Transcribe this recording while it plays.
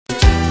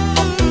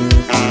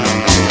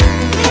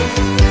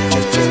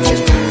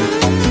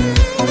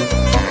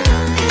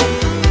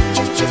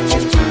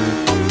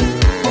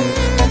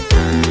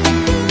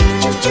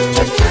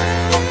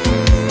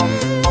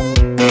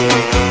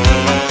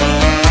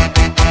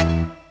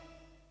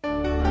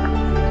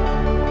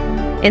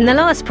In the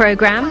last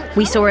programme,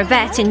 we saw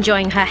Yvette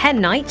enjoying her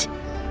hen night,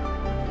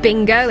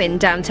 bingo in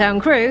Downtown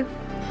Crew,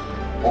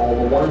 All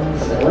the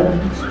ones and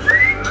ones.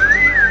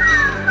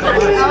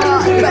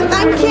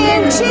 Thank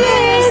you,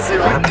 cheers!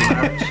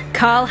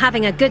 Karl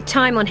having a good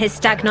time on his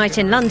stag night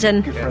in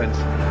London,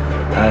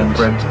 And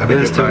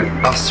here's to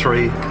us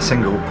three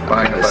single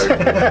buying a boat.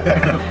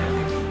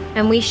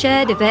 and we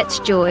shared Yvette's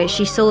joy as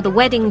she saw the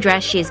wedding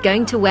dress she is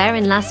going to wear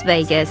in Las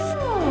Vegas.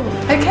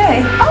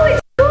 Okay. Oh,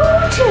 it's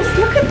gorgeous!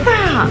 Look at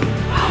that!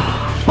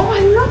 Oh,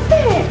 I love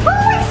it!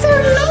 Oh, it's so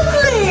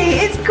lovely!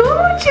 It's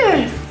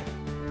gorgeous!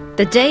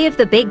 The day of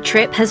the big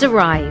trip has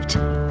arrived.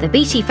 The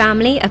Beattie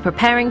family are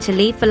preparing to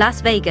leave for Las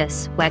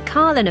Vegas, where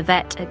Karl and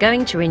Yvette are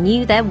going to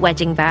renew their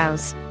wedding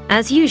vows.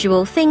 As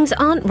usual, things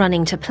aren't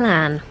running to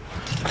plan.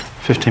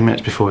 15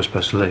 minutes before we're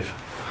supposed to leave.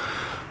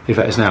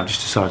 Yvette has now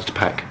just decided to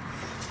pack.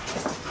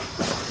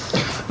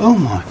 Oh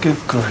my good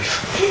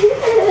grief.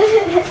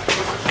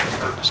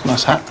 That's a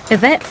nice hat.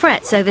 Yvette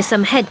frets over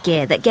some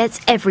headgear that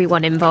gets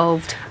everyone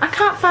involved. I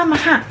can't find my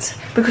hat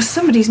because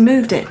somebody's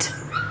moved it.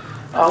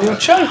 Oh, you're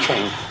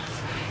joking.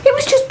 It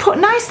was just put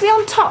nicely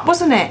on top,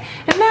 wasn't it?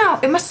 And now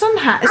my sun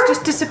hat has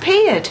just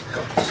disappeared.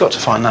 You've got to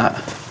find that.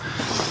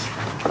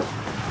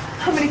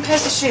 How many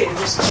pairs of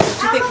shoes do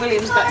you think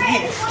William's got in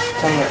here?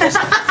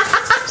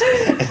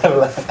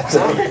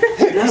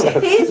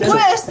 He's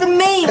worse than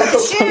me with the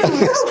shoes.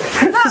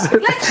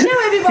 Look, let's show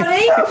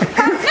everybody.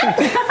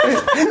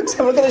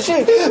 Someone got a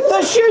shoe.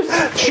 The shoes!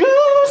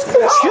 Shoes!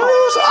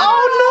 Shoes!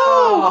 Oh no!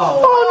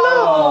 Oh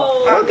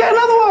no! I'll get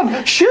another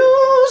one!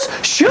 Shoes!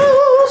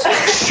 Shoes!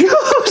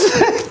 Shoes!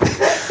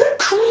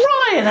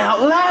 Crying out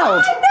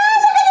loud! I know,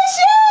 look at the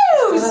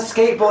shoes!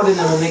 They're skateboarding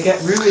them and they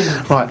get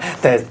ruined. Right,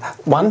 there's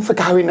one for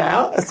going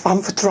out, there's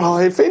one for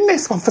driving,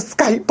 there's one for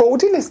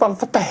skateboarding, there's one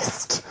for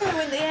best.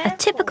 A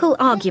typical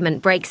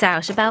argument breaks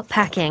out about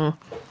packing.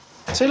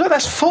 See, look,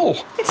 that's full.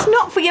 It's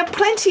not for you.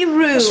 Plenty of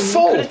room. It's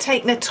full. You could have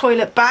taken a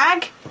toilet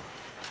bag.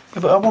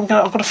 Yeah, but I've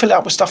got to fill it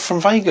up with stuff from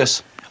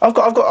Vegas. I've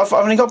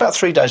only got about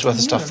 3 days worth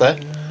of stuff there.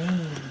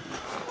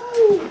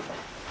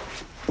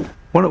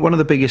 One of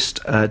the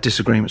biggest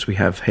disagreements we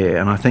have here,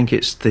 and I think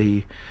it's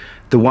the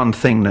one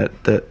thing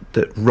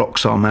that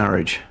rocks our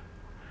marriage,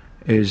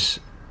 is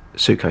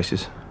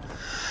suitcases.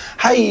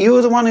 Hey, you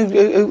were the one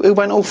who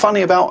went all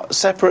funny about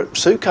separate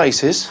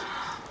suitcases.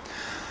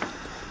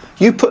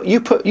 You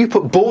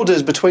put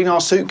borders between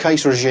our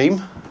suitcase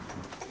regime.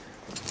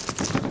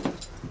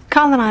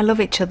 Karl and I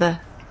love each other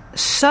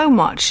so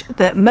much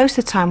that most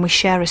of the time we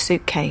share a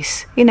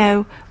suitcase. You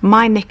know,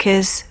 my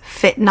knickers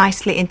fit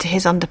nicely into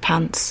his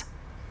underpants,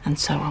 and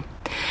so on.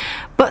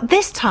 But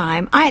this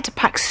time I had to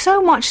pack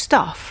so much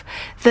stuff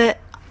that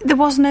there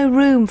was no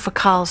room for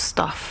Karl's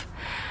stuff.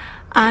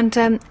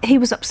 And he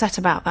was upset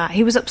about that.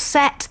 He was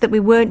upset that we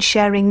weren't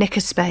sharing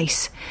knicker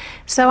space.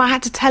 So I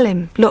had to tell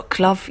him, look,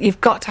 love, you've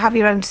got to have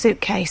your own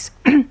suitcase.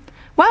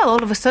 Well,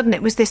 all of a sudden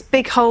it was this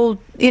big hole,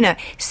 you know.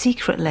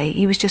 Secretly,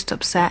 he was just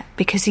upset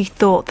because he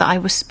thought that I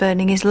was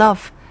spurning his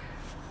love.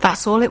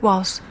 That's all it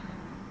was.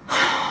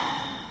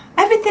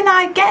 Everything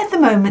I get at the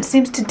moment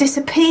seems to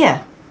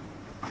disappear.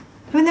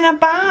 Everything I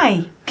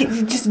buy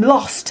gets just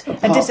lost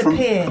and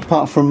disappear.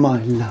 Apart from my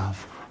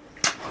love.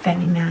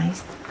 Very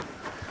nice.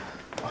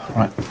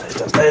 Right,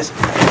 there's.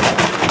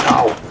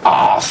 Oh,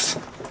 arse!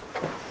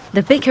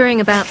 The bickering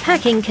about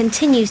packing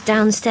continues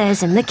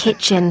downstairs in the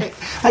kitchen.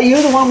 Hey,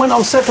 you're the one who went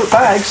on separate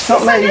bags,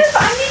 not me. I know,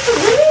 but I need the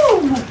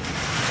room.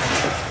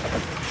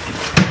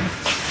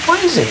 Why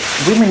is it?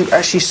 Women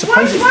actually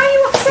supposed. Why are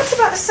you upset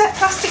about the set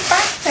plastic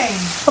bag thing?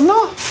 I'm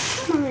not.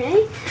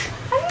 Mummy,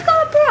 have you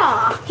got a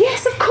bra?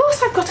 Yes, of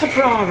course I've got a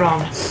bra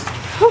on.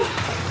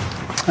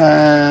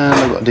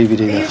 I've got a DVD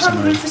Are you there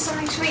somewhere. hungry for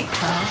something to eat,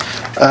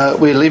 Karl?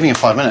 We're leaving in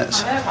 5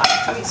 minutes. I know, but I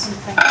have to eat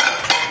something.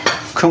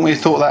 Couldn't we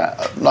have thought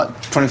that like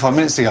 25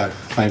 minutes ago,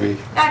 maybe?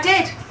 I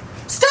did.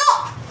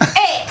 Stop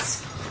it!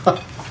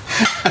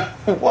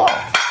 What?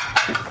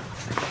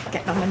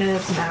 Getting on my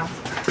nerves now.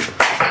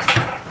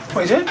 What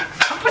are you doing? I'm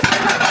putting the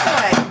bags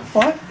away.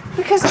 Why?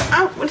 Because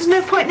there's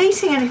no point in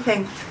eating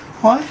anything.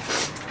 Why?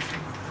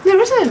 There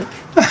isn't.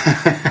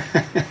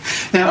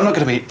 No, I'm not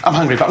going to eat. I'm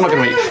hungry, but I'm not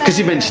going to eat. Because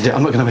you mentioned it,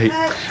 I'm not going to eat.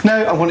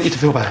 No, I want you to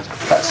feel bad.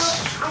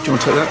 That's... Do you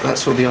want to take that?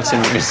 That's all the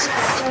itinerary is.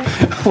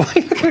 Why are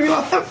you looking at me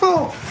like that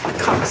for?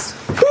 Cunts.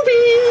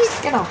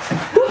 Boobies! Get off.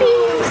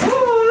 Boobies!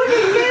 Oh, look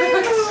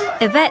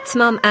at you! Yvette's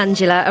mum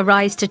Angela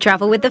arrives to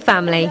travel with the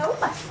family.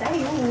 I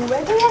say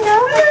already. Hello.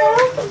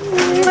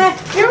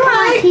 You're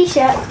right.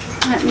 T-shirt.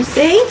 Let me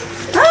see.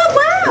 Oh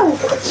wow!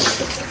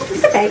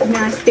 It's a big,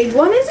 nice big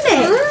one, isn't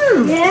it?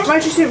 Yeah.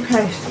 Where's your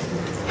suitcase?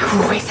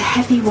 Oh, it's a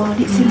heavy one.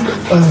 It's in my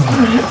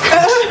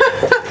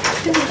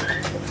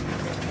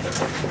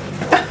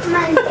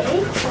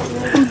Mandy.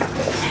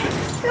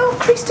 Oh,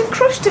 creased and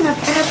crushed in a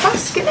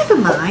basket. Never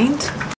mind.